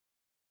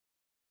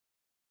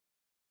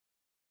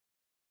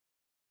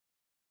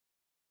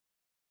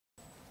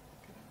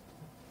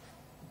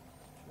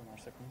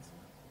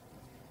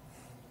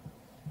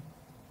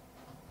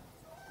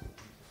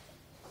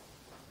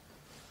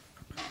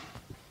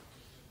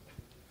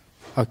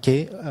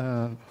Okay,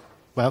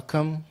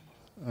 welcome.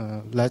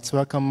 Let's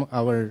welcome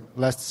our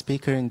last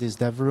speaker in this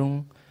dev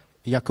room,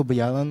 Jakub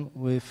Jelen,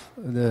 with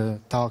the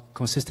talk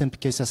Consistent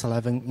PKCS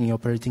 11 in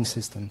Operating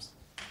Systems.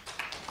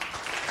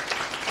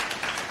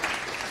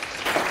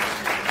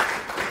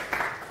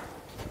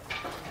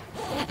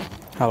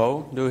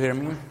 Hello, do you hear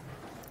me?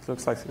 It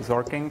looks like it's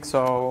working.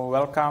 So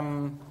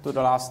welcome to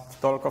the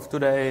last talk of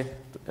today,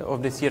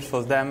 of this year's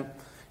FOSDEM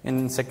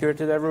in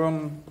security dev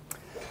room.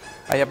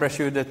 I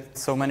appreciate that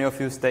so many of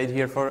you stayed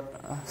here for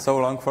so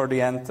long for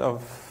the end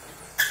of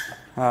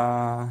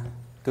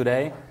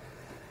today.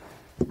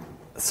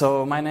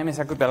 So my name is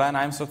Jakub Jelen.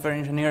 I'm a software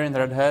engineer in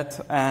Red Hat,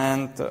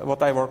 and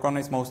what I work on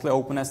is mostly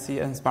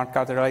OpenSC and smart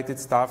card related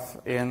stuff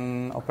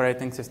in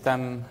operating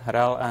system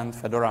RHEL and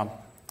Fedora.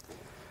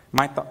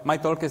 My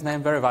talk is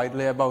named very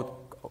widely about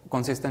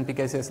consistent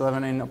PKCS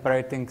 11 in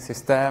operating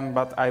system,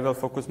 but I will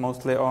focus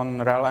mostly on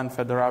RHEL and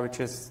Fedora, which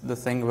is the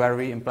thing where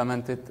we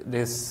implemented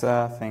this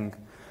thing.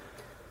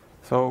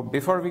 So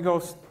before we go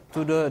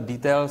to the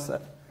details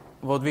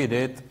what we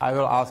did, I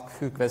will ask a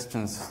few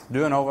questions.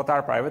 Do you know what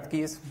are private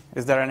keys?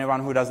 Is there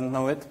anyone who doesn't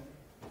know it?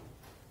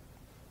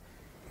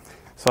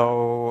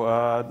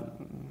 So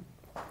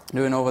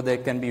do you know what they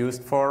can be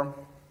used for?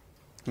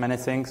 Many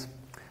things.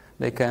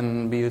 They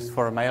can be used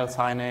for mail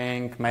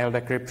signing, mail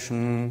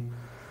decryption.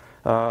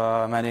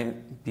 Many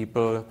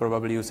people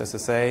probably use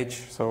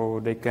SSH, so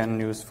they can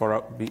be used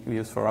for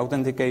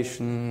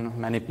authentication.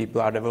 Many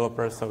people are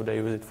developers, so they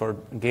use it for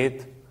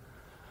Git.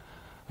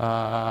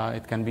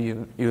 It can be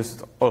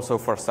used also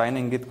for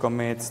signing Git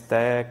commits,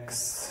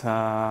 tags.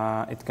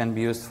 It can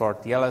be used for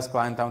TLS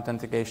client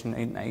authentication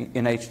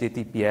in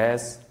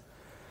HTTPS.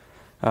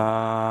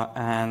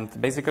 And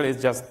basically it's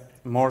just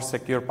more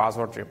secure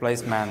password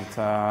replacement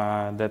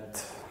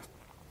that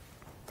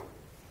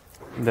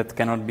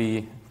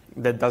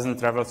doesn't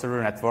travel through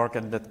the network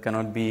and that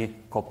cannot be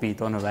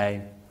copied on a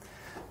way.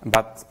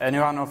 But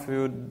anyone of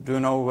you do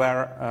know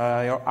where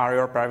are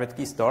your private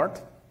keys stored?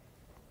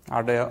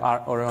 Are they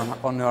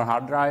on your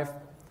hard drive?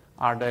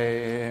 Are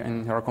they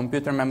in your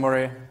computer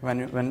memory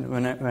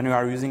when you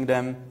are using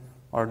them?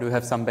 Or do you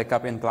have some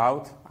backup in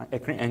cloud?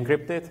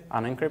 Encrypted?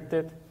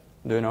 Unencrypted?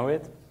 Do you know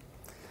it?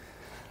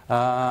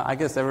 I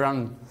guess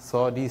everyone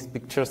saw these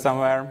pictures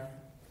somewhere.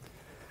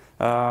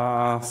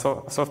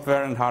 So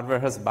software and hardware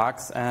has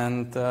bugs,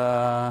 and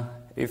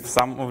if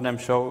some of them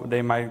show,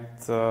 they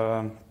might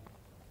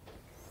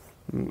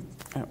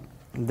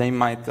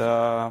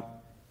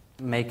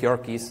make your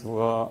keys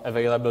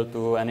available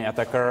to any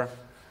attacker,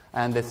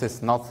 and this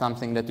is not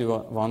something that you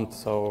want,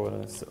 so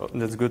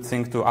that's a good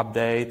thing to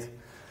update.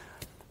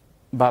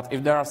 But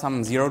if there are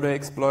some zero-day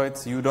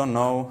exploits, you don't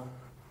know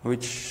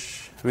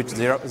which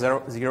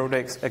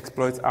zero-day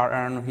exploits are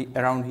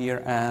around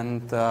here,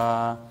 and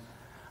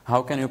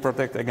how can you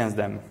protect against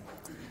them?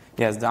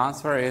 Yes, the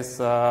answer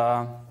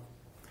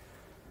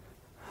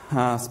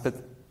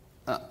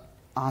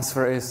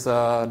is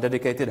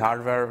dedicated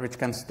hardware which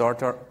can store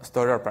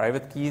your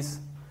private keys,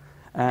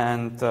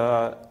 and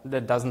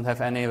that doesn't have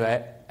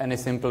any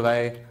simple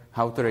way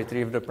how to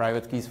retrieve the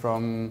private keys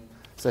from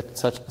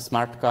such a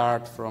smart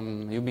card,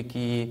 from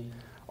YubiKey,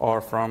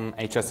 or from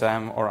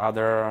HSM or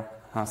other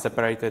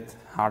separated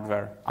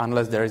hardware,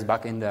 unless there is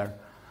bug in there.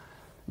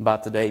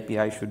 But the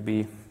API should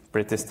be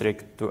pretty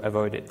strict to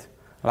avoid it.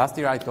 Last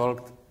year I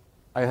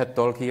had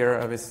talk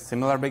here with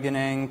similar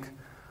beginning.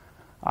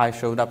 I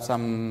showed up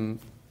some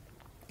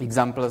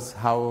examples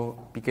how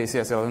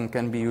PKCS 11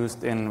 can be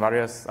used in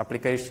various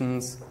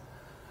applications,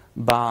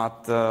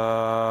 but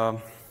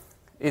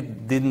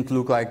it didn't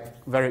look like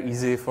very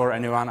easy for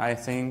anyone, I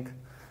think.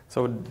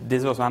 So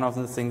this was one of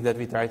the things that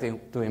we tried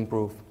to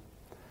improve.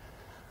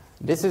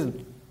 This is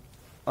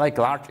like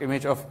a large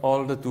image of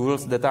all the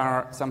tools that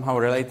are somehow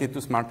related to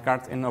smart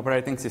cards in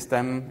operating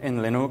system in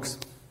Linux.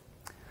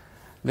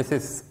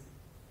 This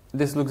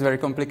looks very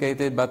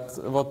complicated, but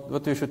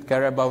what you should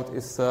care about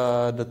is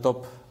the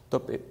top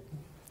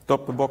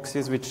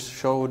boxes which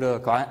show the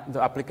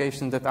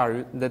applications that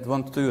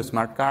want to use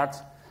smart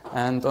cards,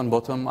 and on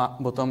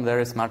bottom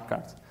there is smart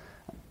cards.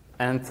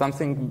 And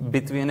something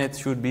between it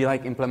should be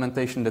like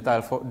implementation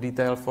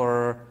detail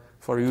for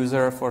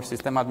user, for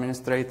system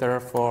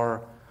administrator,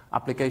 for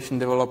application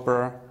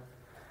developer.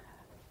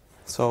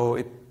 So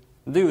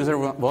the user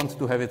wants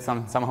to have it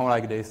somehow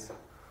like this.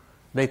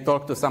 They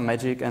talk to some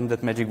magic, and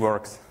that magic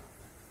works.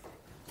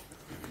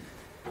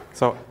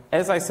 So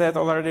as I said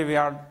already, we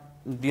are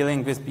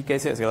dealing with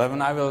PKCS 11.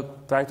 I will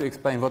try to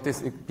explain what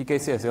is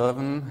PKCS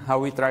 11, how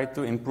we try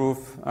to improve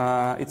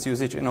its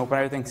usage in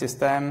operating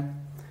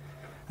system.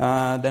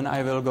 Then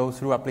I will go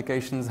through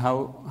applications,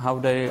 how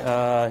they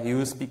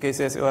use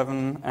PKCS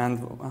 11,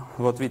 and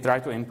what we try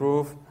to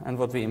improve and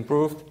what we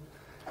improved.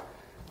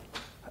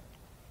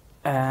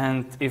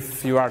 And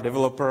if you are a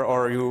developer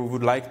or you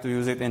would like to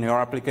use it in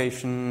your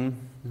application,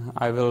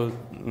 I will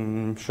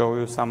show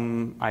you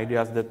some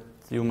ideas that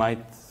you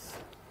might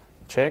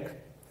check.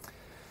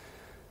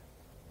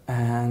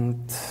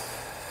 And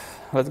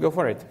let's go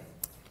for it.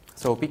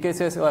 So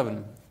PKCS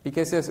 11.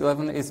 PKCS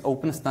 11 is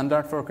open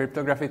standard for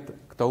cryptographic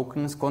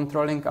tokens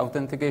controlling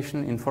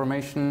authentication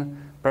information,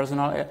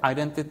 personal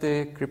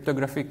identity,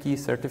 cryptographic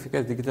keys,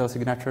 certificates, digital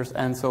signatures,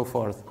 and so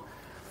forth.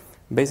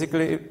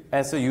 Basically,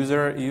 as a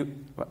user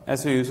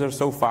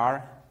so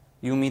far,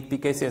 you meet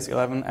PKCS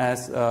 11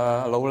 as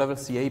a low-level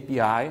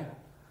CAPI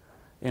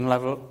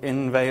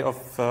in way of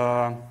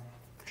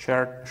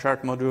shared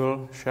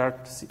module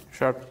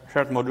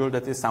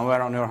that is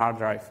somewhere on your hard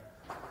drive.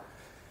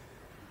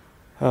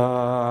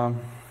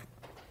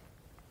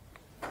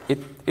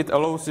 It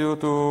allows you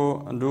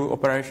to do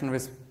operation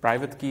with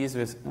private keys,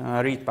 with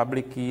read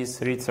public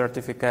keys, read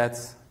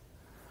certificates.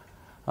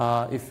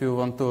 If you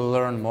want to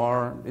learn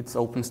more, it's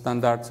open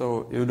standard,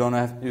 so you do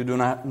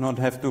not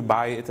have to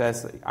buy it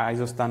as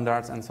ISO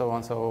standards and so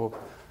on. So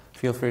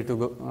feel free to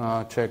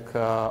go, check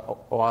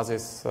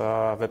Oasis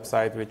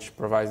website, which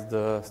provides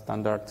the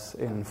standards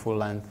in full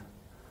length.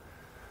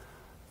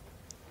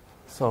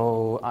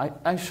 So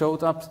I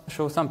showed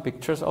some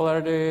pictures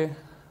already.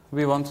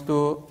 We want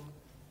to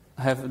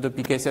have the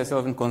PKCS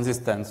 11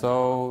 consistent,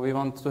 so we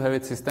want to have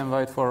it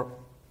system-wide for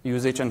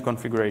usage and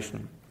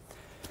configuration.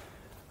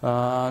 There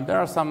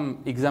are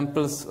some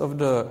examples of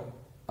the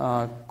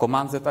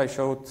commands that I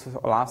showed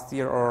last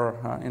year or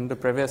in the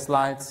previous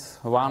slides.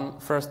 One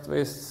first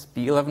is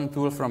P11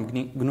 tool from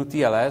GNU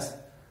TLS.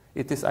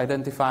 It is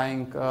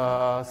identifying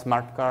a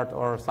smart card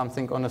or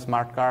something on a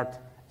smart card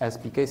as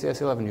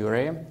PKCS 11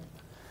 URI.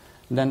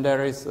 Then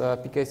there is a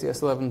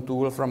PKCS 11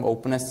 tool from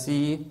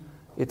OpenSC.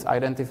 It's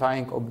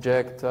identifying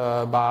object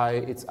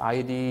by its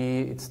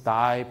ID, its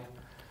type,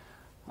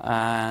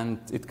 and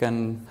it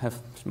can have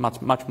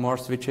much more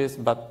switches,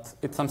 but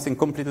it's something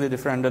completely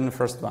different than the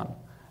first one.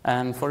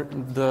 And for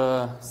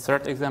the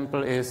third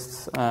example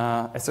is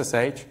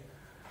SSH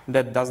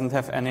that doesn't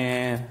have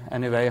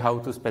any way how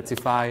to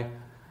specify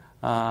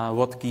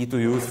what key to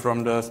use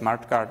from the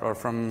smart card or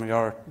from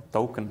your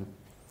token.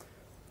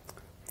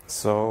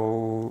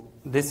 So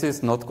this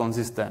is not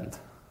consistent.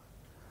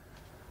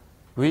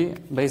 We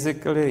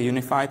basically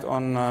unified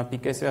on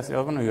PKCS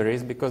 11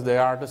 URIs because they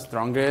are the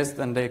strongest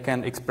and they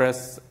can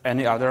express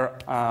any other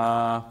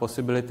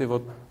possibility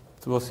what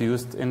was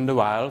used in the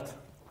wild.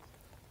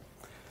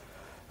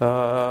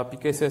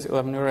 PKCS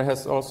 11 URI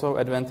has also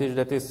advantage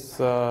that is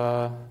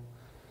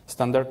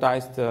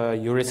standardized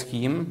URI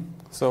scheme.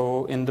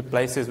 So in the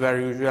places where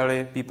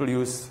usually people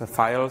use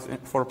files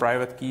for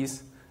private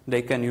keys,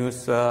 they can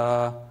use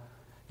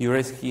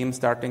URI scheme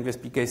starting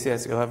with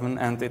PKCS 11,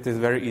 and it is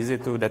very easy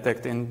to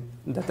detect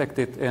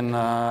it in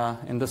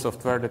the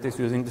software that is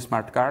using the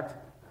smart card.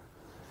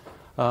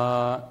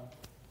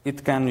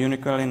 It can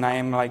uniquely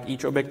name like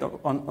each object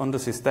on the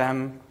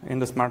system in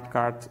the smart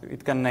card.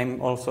 It can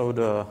name also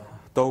the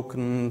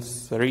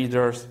tokens,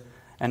 readers,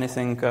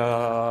 anything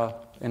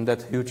in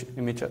that huge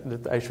image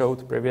that I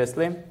showed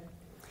previously.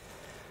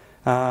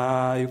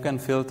 You can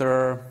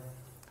filter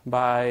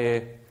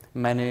by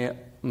many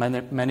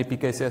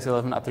PKCS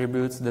 11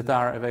 attributes that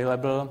are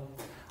available,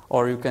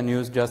 or you can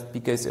use just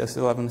PKCS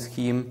 11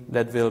 scheme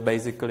that will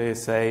basically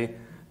say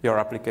your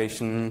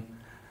application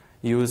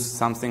use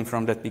something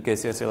from that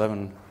PKCS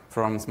 11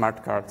 from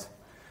smart cards.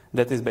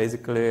 That is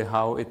basically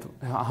how it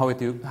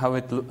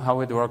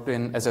worked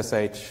in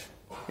SSH.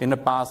 In the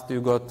past, you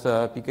got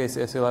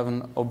PKCS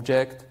 11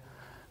 object.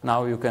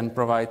 Now you can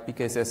provide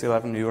PKCS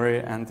 11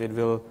 URI, and it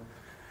will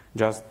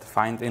just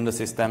find in the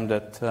system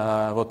that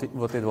what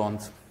it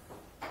wants.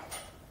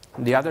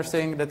 The other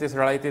thing that is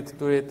related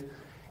to it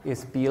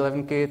is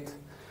P11 kit.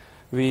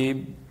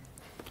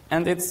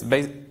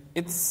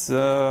 It's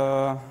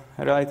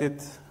related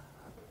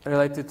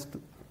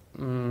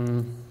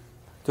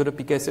to the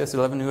PKCS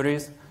 11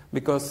 URIs,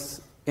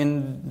 because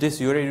in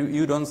this URI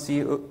you don't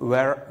see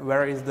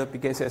where is the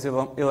PKCS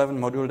 11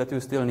 module that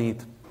you still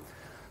need.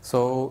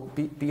 So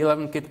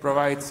P11 kit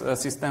provides a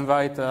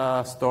system-wide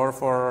store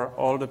for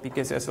all the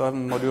PKCS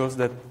 11 modules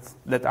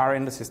that are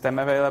in the system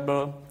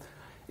available.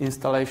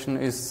 Installation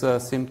is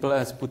simple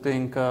as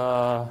putting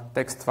a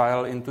text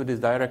file into this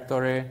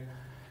directory.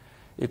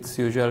 It's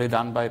usually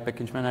done by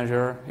package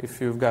manager if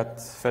you've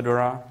got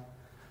Fedora.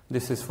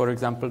 This is, for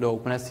example, the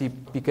OpenSC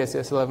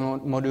PKCS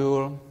 11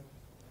 module.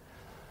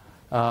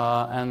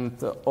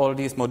 And all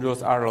these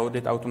modules are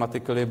loaded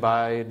automatically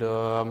by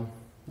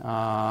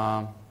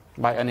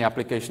any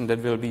application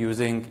that will be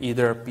using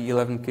either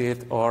P11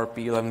 kit or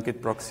P11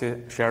 kit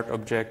proxy shared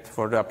object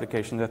for the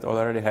application that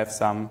already have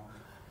some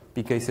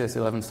PKCS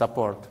 11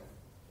 support.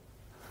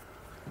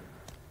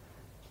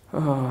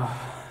 The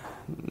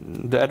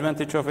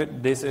advantage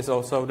of this is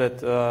also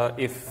that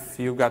if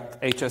you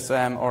got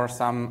HSM or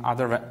some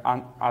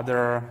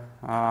other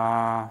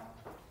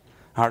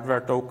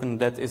hardware token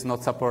that is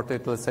not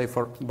supported, let's say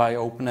by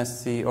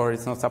OpenSC, or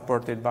it's not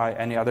supported by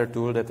any other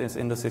tool that is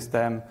in the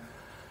system,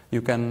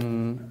 you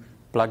can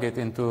plug it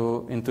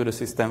into the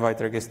system-wide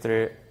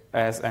registry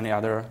as any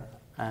other,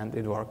 and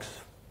it works.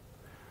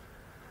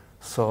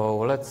 So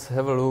let's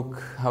have a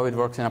look how it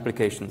works in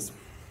applications.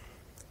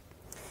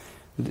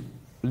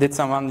 Did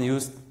someone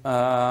use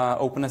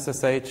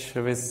OpenSSH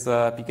with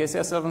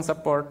PKCS 11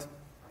 support?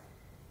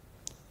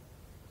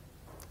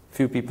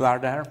 few people are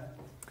there.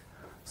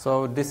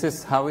 So this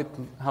is how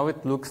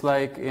it looks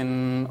like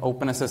in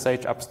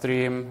OpenSSH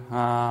upstream,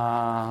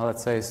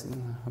 let's say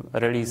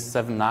release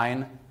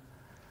 7.9.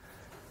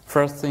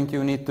 First thing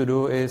you need to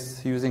do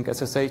is using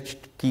SSH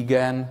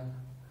keygen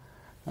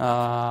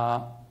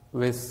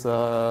with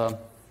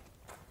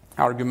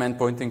argument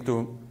pointing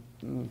to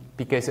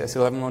PKCS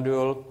 11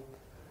 module,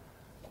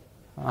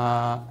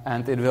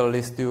 and it will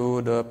list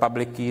you the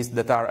public keys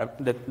that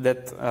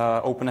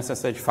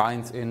OpenSSH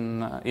finds in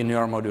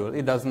your module.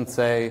 It doesn't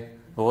say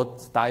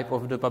what type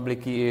of the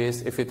public key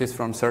is. If it is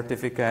from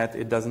certificate,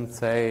 it doesn't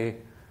say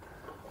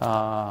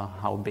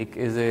how big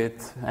is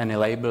it, any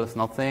labels,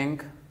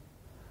 nothing.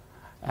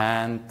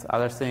 And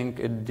other thing,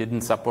 it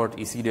didn't support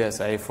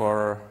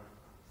ECDSA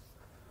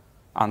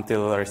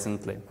until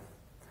recently.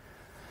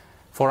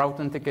 For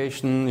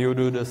authentication, you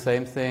do the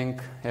same thing.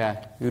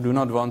 Yeah, you do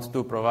not want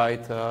to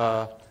provide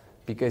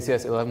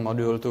PKCS 11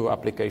 module to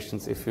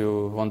applications if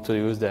you want to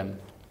use them.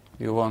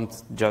 You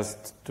want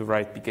just to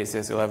write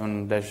PKCS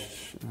 11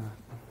 dash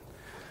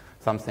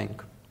something.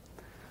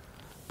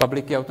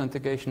 Public key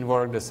authentication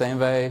worked the same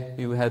way.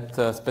 You had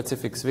a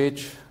specific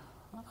switch.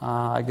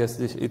 I guess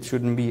it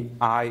shouldn't be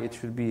I, it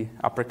should be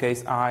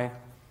uppercase I.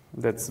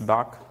 That's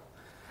bug.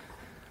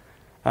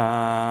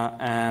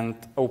 And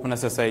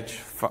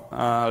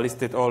OpenSSH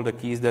listed all the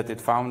keys that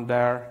it found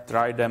there,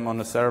 tried them on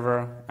the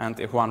server, and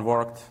if one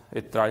worked,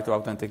 it tried to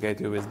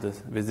authenticate you with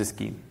this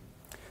key.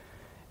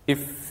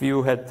 If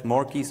you had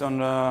more keys on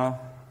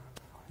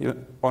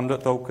the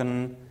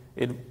token,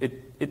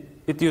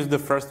 it used the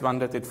first one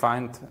that it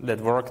found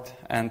that worked,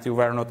 and you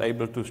were not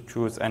able to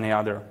choose any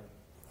other.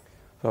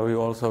 So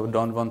you also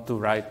don't want to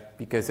write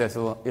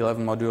PKCS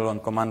 11 module on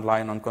command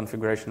line on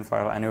configuration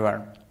file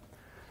anywhere.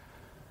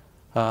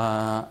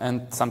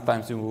 And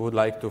sometimes you would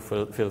like to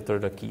filter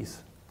the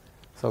keys.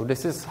 So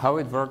this is how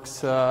it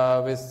works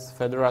with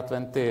Fedora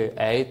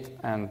 28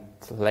 and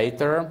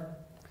later.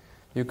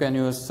 You can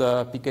use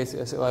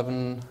PKCS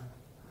 11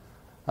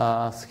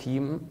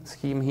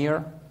 scheme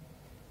here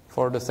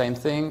for the same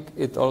thing.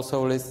 It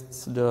also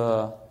lists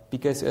the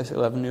PKCS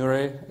 11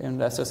 URI in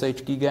the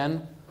SSH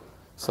keygen.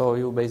 So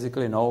you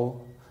basically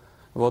know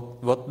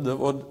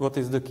what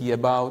is the key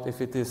about,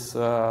 if it is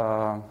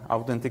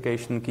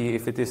authentication key,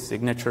 if it is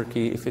signature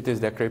key, if it is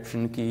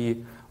decryption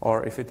key,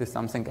 or if it is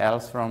something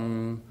else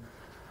from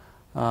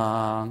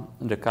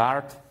the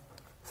card.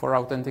 For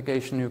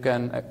authentication, you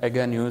can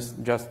again use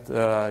just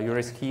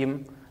URI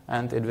scheme,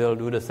 and it will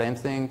do the same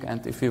thing.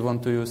 And if you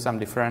want to use some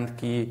different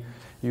key,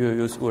 you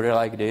use URI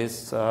like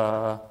this,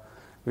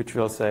 which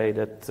will say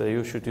that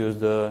you should use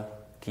the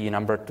key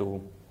number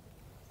 2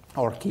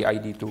 or key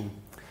ID 2.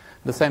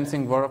 The same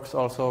thing works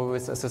also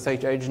with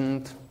SSH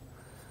agent.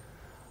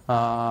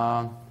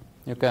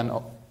 You can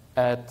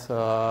add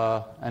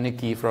any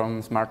key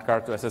from smart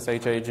card to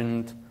SSH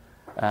agent,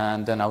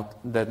 and then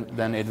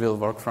it will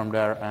work from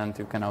there, and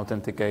you can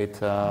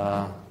authenticate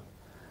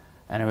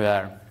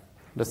anywhere.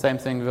 The same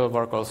thing will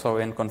work also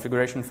in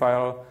configuration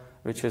file,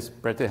 which is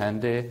pretty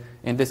handy.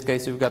 In this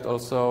case, you've got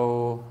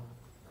also,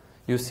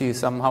 you see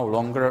somehow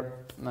longer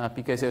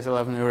PKCS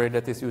 11 URI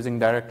that is using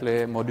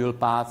directly module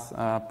path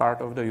part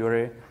of the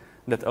URI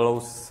that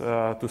allows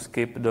to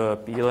skip the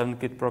p11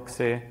 kit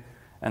proxy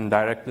and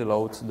directly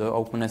loads the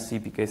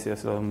OpenSC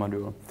PKCS 11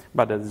 module.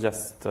 But that's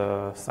just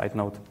a side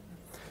note.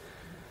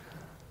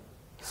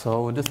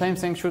 So the same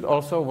thing should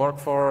also work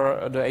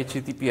for the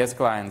HTTPS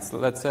clients.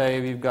 Let's say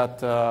we've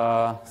got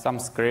some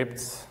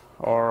scripts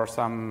or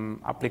some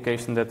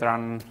application that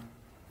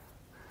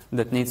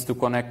needs to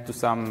connect to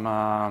some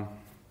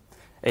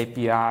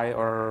API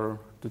or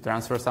to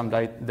transfer some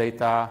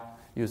data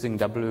using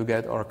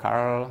wget or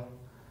curl.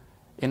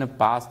 In the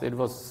past,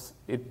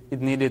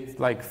 it needed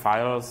like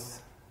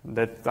files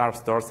that are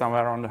stored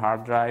somewhere on the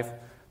hard drive,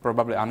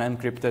 probably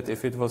unencrypted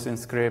if it was in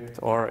script,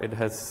 or it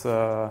has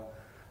the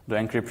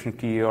encryption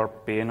key or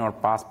PIN or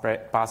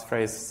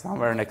passphrase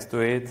somewhere next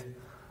to it.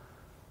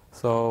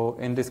 So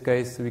in this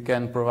case, we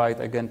can provide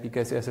again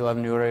PKCS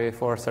 11 URI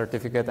for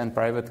certificate and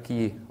private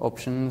key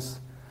options,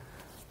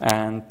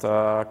 and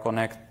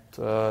connect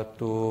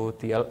to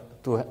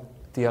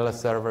TLS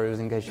server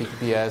using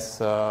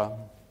HTTPS.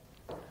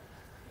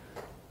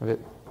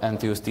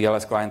 And use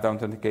TLS client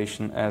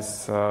authentication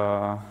as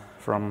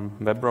from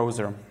web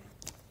browser.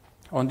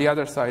 On the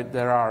other side,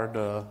 there are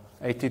the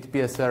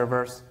HTTPS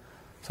servers.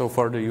 So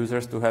for the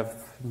users to have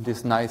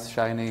this nice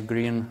shiny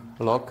green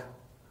lock,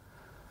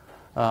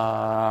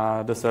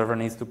 the server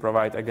needs to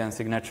provide again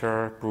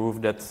signature proof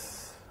that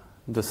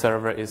the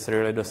server is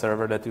really the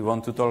server that you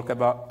want to talk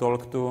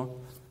to.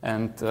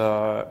 And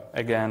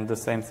again, the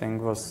same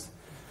thing was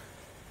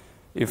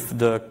if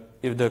the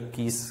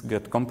keys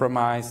get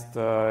compromised,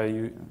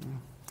 the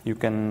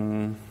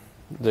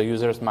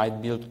users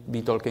might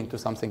be talking to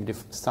something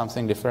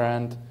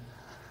different.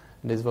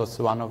 This was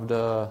one of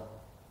the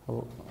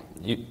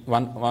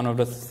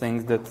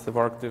things that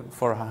worked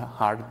for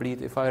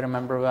Heartbleed, if I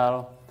remember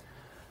well.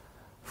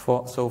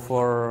 So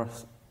for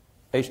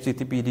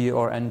HTTPD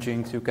or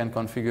Nginx, you can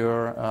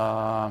configure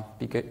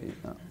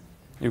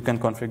you can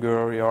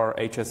configure your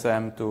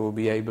HSM to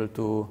be able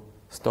to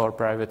store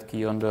private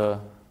key on the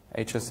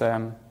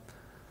HSM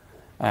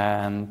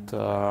and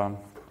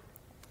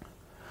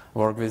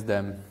work with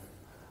them.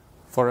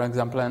 For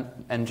example, an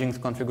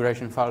Nginx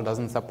configuration file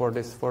doesn't support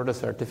this for the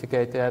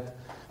certificate yet,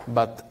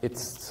 but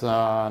it's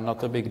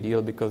not a big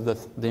deal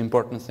because the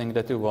important thing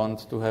that you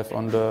want to have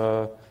on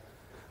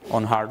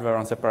hardware,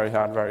 on separate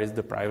hardware, is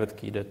the private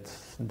key.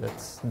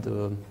 That's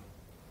the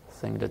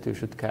thing that you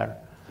should care.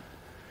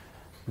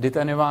 Did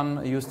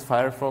anyone use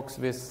Firefox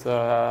with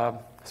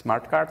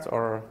smart cards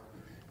or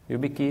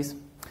YubiKeys?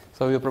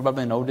 So you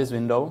probably know this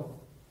window.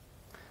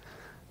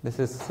 This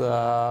is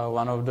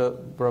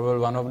probably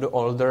one of the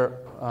older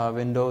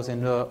windows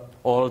in the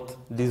old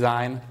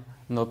design,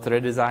 not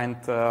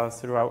redesigned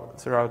throughout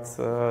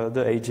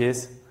the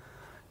ages.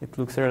 It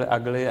looks really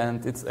ugly,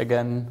 and it's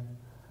again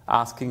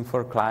asking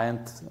for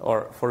client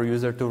or for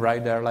user to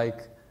write their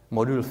like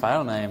module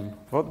file name.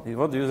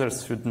 What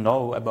users should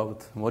know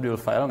about module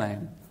file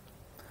name?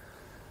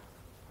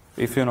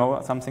 If you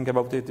know something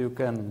about it, you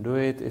can do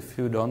it. If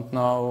you don't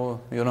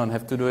know, you don't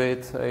have to do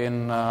it.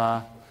 In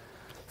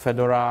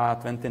Fedora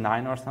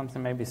 29 or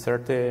something, maybe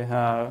 30,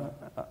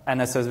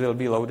 NSS will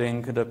be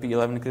loading the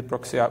P11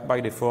 proxy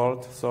by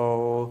default.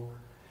 So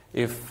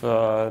if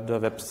the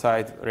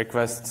website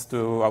requests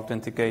you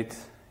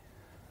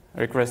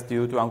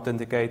to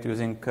authenticate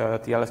using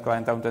TLS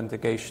client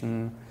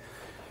authentication,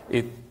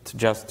 it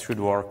just should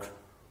work.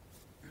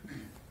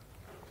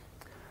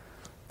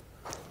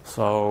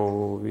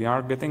 So we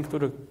are getting to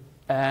the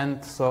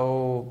end.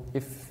 So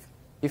if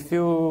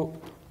you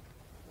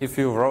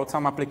wrote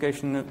some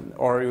application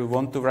or you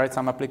want to write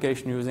some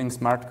application using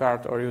smart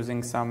card or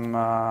using some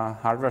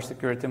hardware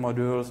security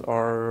modules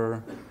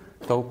or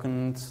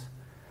tokens,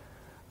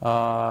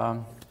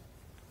 or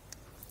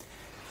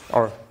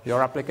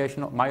your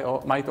application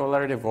might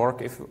already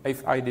work.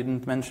 If I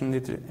didn't mention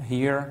it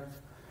here,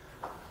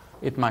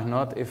 it might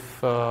not. If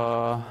you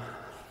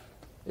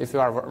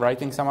are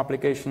writing some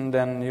application,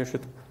 then you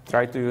should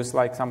try to use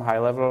like some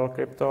high-level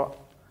crypto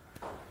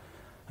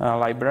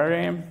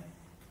library.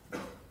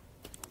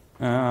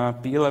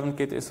 P11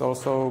 kit is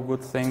also a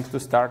good thing to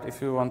start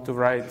if you want to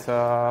write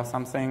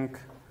something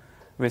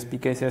with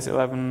PKCS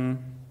 11.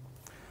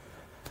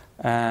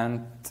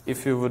 And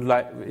if you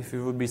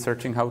would be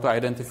searching how to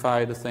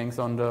identify the things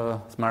on the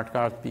smart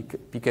card,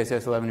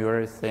 PKCS 11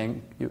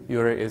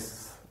 URI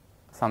is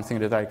something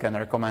that I can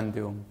recommend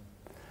you.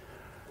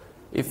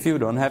 If you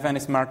don't have any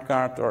smart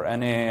card or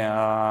any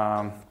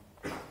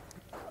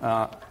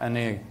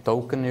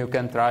token, you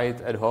can try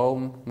it at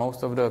home.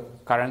 Most of the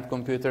current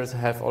computers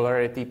have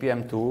already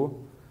TPM2,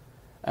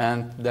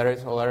 and there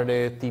is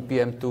already a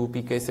TPM2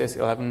 PKCS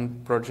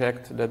 11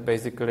 project that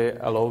basically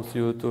allows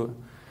you to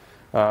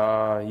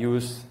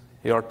use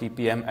your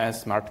TPM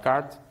as smart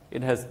card.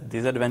 It has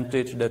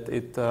disadvantage that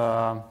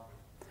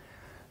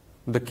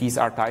the keys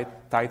are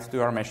tied to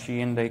your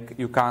machine.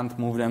 You can't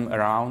move them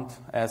around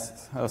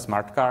as a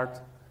smart card,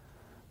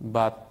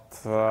 but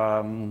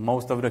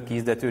most of the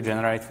keys that you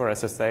generate for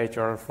SSH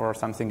or for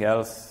something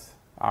else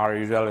are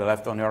usually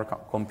left on your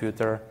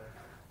computer,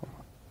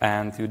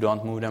 and you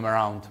don't move them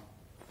around.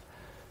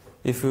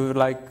 If you would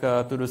like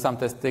to do some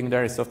testing,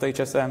 there is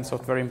HSM,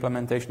 software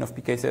implementation of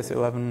PKCS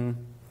 11,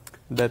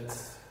 that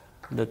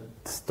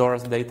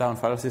stores data on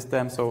file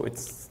system, so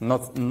it's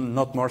not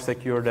more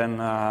secure than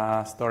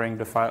storing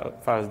the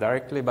files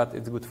directly, but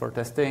it's good for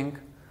testing.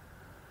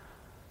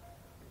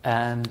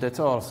 And that's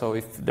all. So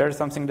if there's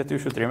something that you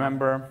should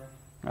remember,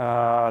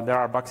 there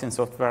are bugs in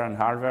software and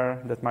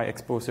hardware that might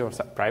expose your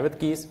private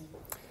keys.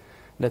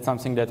 That's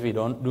something that we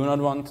do not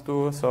want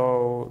to.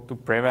 So to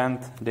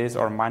prevent this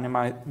or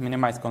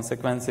minimize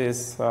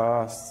consequences,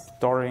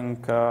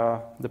 storing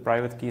the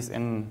private keys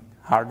in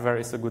hardware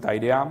is a good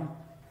idea.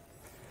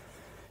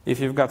 If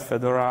you've got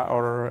Fedora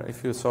or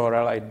if you saw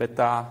RHEL 8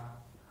 beta,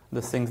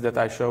 the things that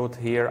I showed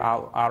here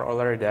are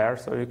already there.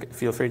 So you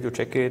feel free to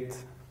check it,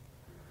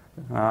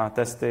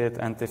 test it,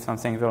 and if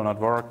something will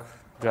not work,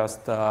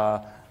 just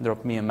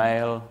drop me a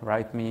mail,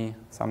 write me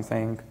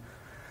something.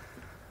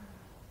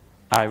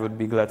 I would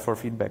be glad for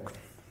feedback.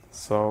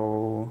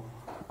 So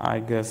I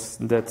guess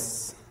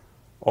that's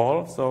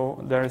all.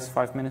 So there is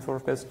 5 minutes for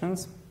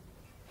questions.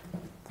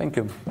 Thank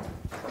you.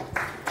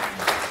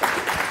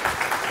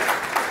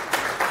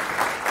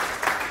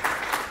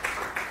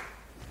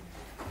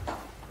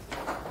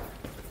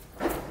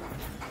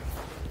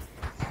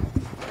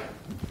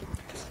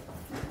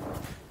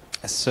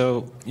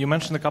 So you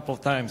mentioned a couple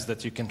of times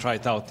that you can try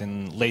it out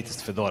in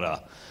latest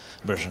Fedora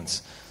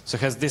versions. So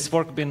has this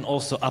work been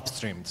also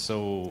upstreamed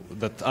so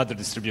that other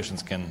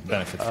distributions can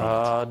benefit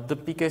from it? The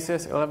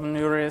PKCS 11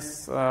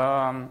 URIs,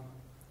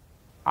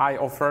 I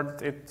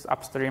offered it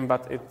upstream,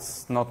 but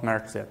it's not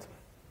merged yet.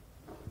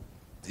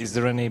 Is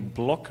there any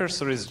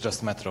blockers, or is it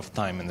just a matter of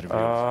time and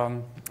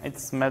review?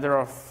 It's a matter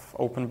of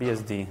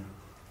OpenBSD,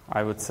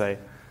 I would say.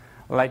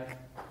 Like,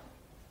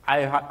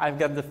 I've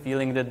got the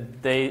feeling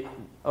that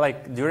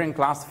during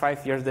last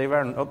 5 years, they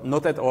were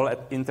not at all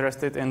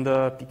interested in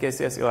the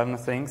PKCS 11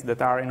 things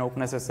that are in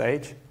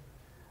OpenSSH.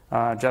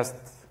 Just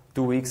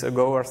 2 weeks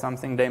ago or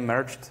something, they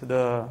merged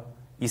the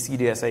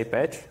ECDSA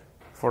patch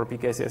for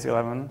PKCS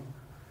 11,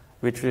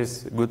 which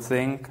is a good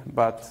thing,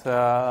 but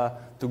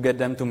to get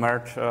them to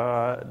merge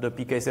the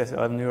PKCS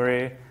 11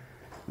 URI,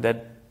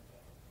 that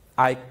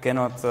I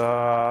cannot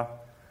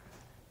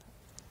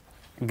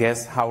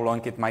guess how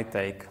long it might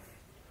take.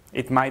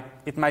 It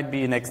might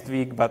be next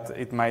week, but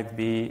it might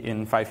be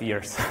in 5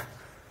 years.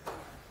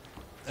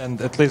 And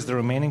at least the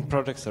remaining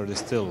projects, are they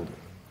still?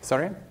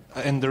 Sorry?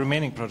 And the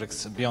remaining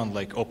projects beyond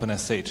like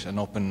OpenSH and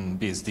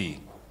OpenBSD,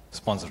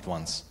 sponsored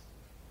ones?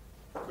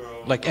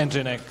 Like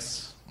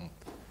Nginx?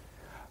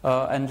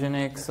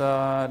 Nginx,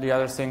 the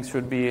other things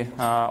should be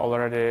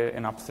already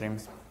in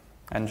upstreams.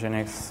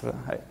 Nginx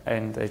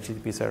and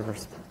HTTP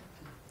servers.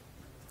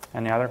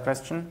 Any other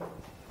question?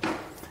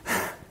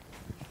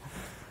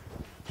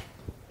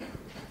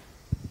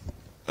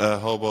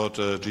 How about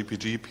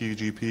GPG,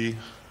 PGP?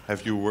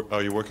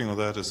 Are you working on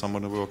that? Is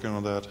someone working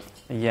on that?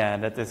 Yeah,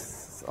 that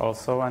is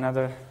also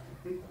another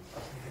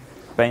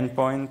pain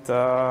point.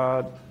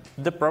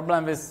 The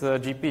problem with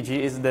GPG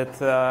is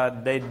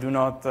that they do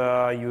not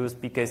use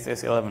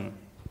PKCS 11.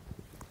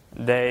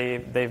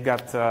 They've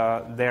got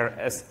their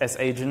S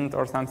agent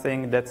or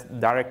something that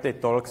directly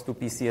talks to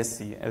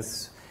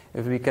PCSC.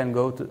 If we can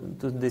go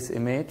to this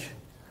image,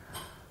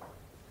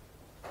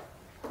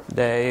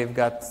 they've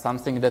got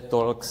something that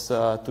talks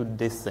to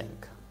this thing.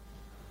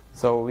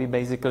 So we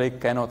basically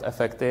cannot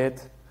affect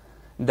it.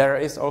 There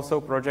is also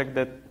a project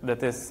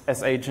that is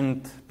S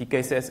agent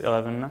PKCS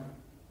 11,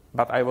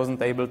 but I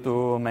wasn't able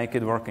to make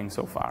it working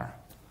so far.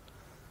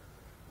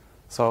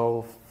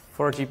 So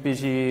for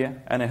GPG,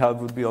 any help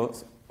would be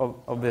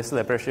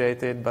obviously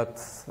appreciated, but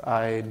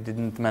I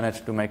didn't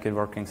manage to make it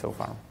working so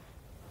far.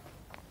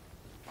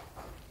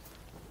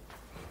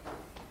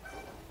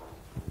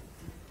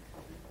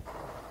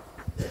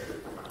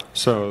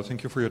 So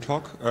thank you for your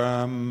talk.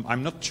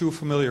 I'm not too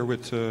familiar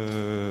with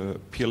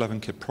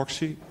P11 kit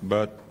proxy,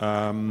 but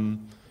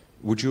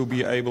would you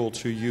be able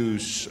to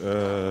use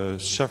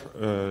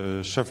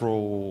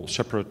several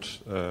separate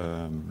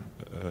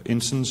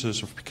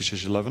instances of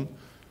PKCS 11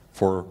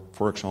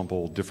 for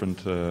example, different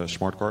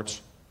smart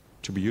cards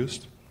to be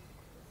used?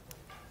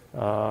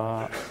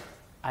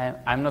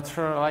 I'm not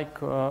sure, like,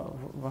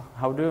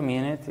 how do you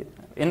mean it?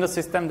 In the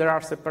system, there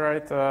are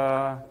separate,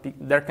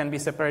 there can be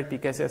separate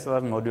PKCS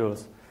 11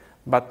 modules.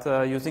 But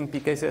using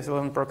PKCS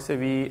 11 proxy,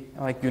 we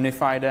like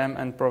unify them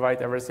and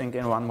provide everything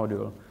in one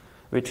module,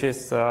 which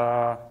is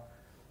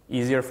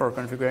easier for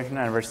configuration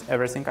and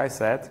everything I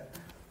said.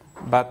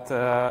 But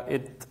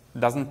it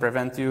doesn't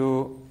prevent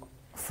you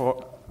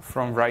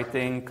from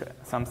writing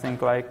something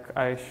like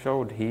I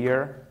showed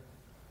here.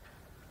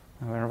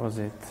 Where was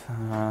it?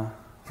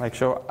 I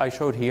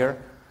showed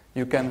here.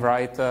 You can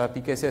write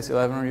PKCS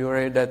 11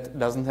 URI that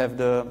doesn't have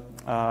the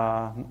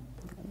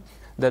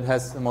that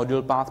has a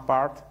module path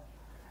part.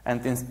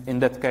 And in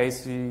that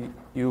case,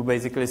 you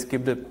basically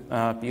skip the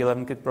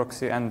P11 kit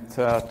proxy and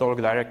talk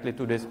directly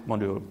to this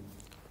module.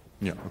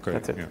 Yeah, okay.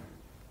 That's it. Yeah.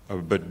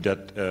 But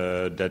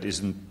that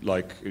isn't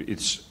like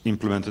it's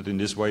implemented in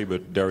this way,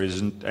 but there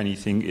isn't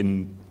anything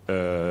in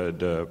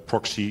the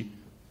proxy,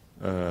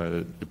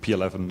 the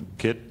P11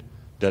 kit,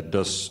 that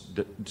does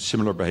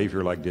similar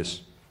behavior like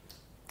this.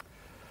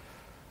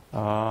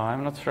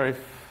 I'm not sure if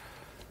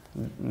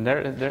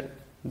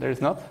there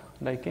is not,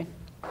 Daiki.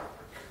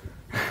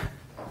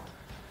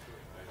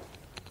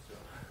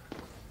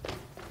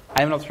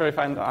 I'm not sure if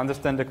I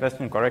understand the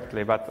question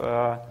correctly, but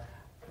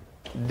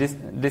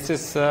this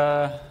is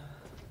the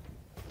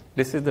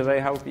way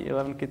how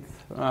P11 kit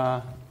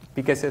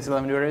PKCS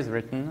 11 URI is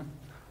written.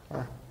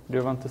 Or do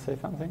you want to say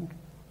something?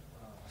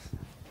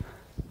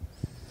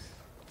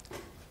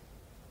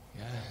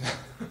 Yeah.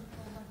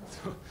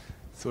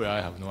 Sorry,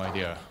 I have no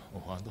idea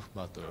offhand,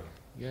 but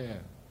yeah,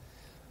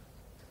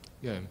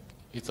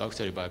 it's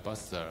actually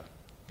bypass the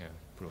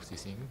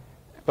processing.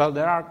 Well,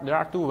 there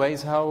are two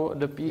ways how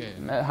the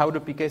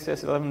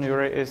PKCS 11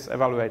 URI is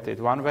evaluated.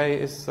 One way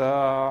is,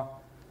 for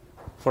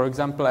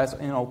example, as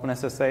in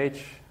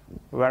OpenSSH,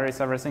 where is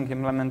everything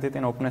implemented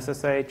in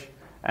OpenSSH,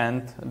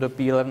 and the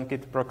P11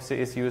 kit proxy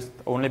is used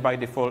only by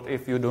default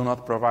if you do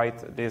not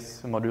provide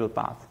this module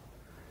path.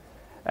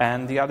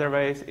 And the other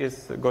way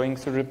is going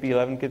through the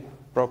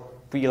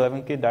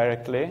P11 kit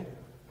directly,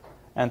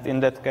 and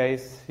in that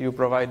case, you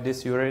provide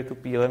this URI to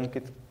P11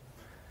 kit,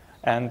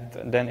 and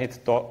then it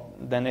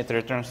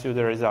returns you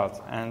the results.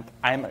 And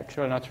I'm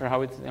actually not sure how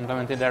it's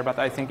implemented there, but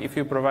I think if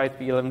you provide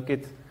P11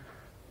 kit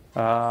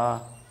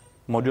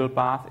module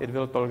path, it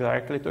will talk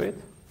directly to it,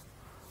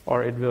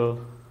 or it will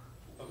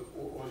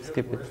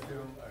skip it.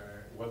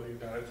 Whether you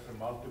can register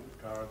multiple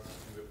cards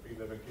in the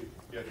P11 kit.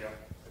 Yeah.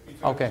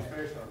 It's Okay. You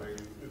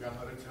can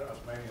register as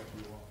many as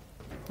you want.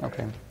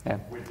 Okay. Yeah.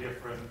 With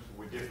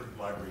different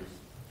libraries.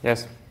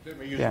 Yes.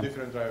 We use Yeah.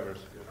 different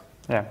drivers.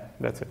 Yeah,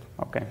 that's it.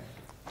 Okay.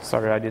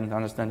 Sorry, I didn't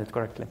understand it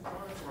correctly. Oh,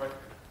 that's right.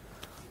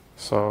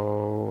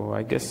 So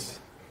I guess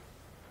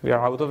we are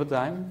out of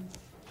time.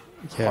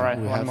 Yeah, All right,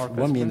 we one have more 1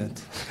 question.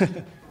 minute.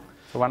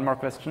 So one more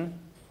question.